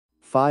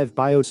5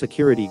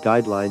 Biosecurity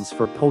Guidelines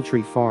for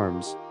Poultry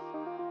Farms.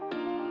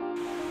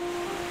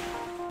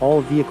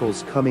 All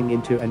vehicles coming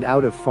into and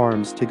out of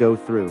farms to go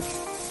through.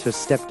 To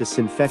step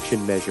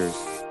disinfection measures.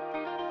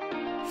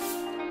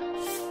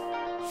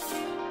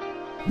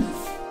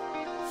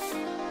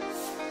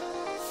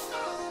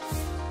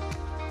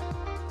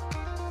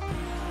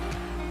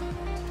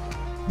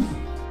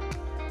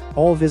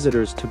 All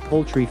visitors to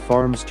poultry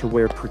farms to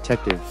wear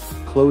protective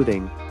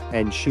clothing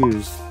and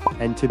shoes,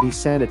 and to be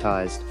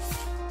sanitized.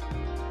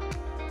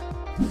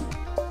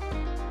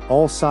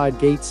 All side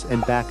gates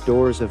and back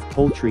doors of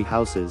poultry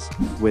houses,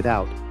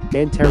 without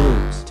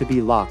anterooms, to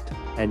be locked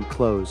and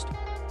closed.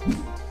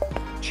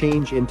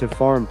 Change into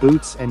farm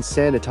boots and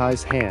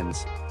sanitize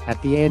hands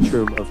at the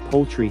anteroom of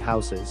poultry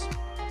houses.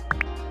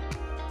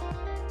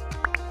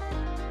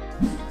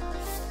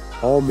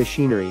 All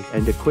machinery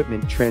and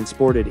equipment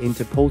transported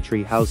into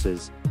poultry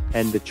houses,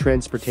 and the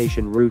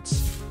transportation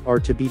routes, are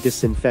to be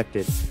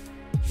disinfected.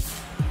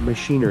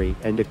 Machinery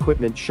and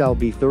equipment shall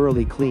be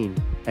thoroughly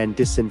cleaned and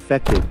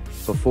disinfected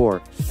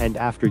before and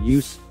after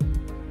use.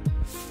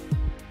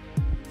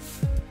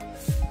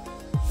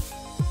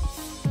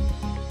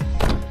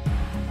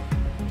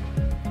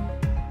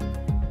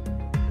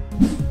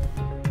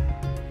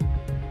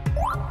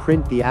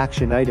 Print the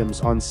action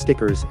items on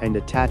stickers and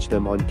attach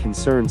them on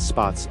concerned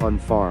spots on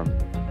farm.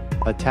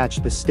 Attach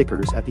the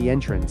stickers at the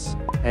entrance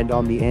and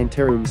on the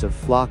anterooms of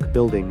flock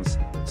buildings,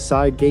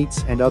 side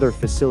gates and other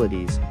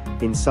facilities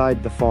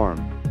inside the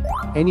farm.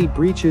 Any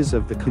breaches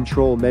of the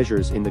control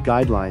measures in the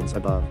guidelines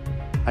above,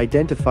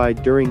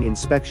 identified during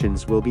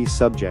inspections, will be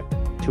subject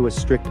to a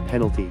strict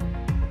penalty.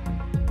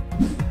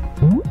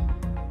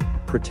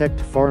 Protect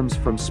farms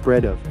from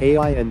spread of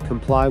AI and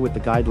comply with the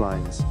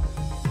guidelines.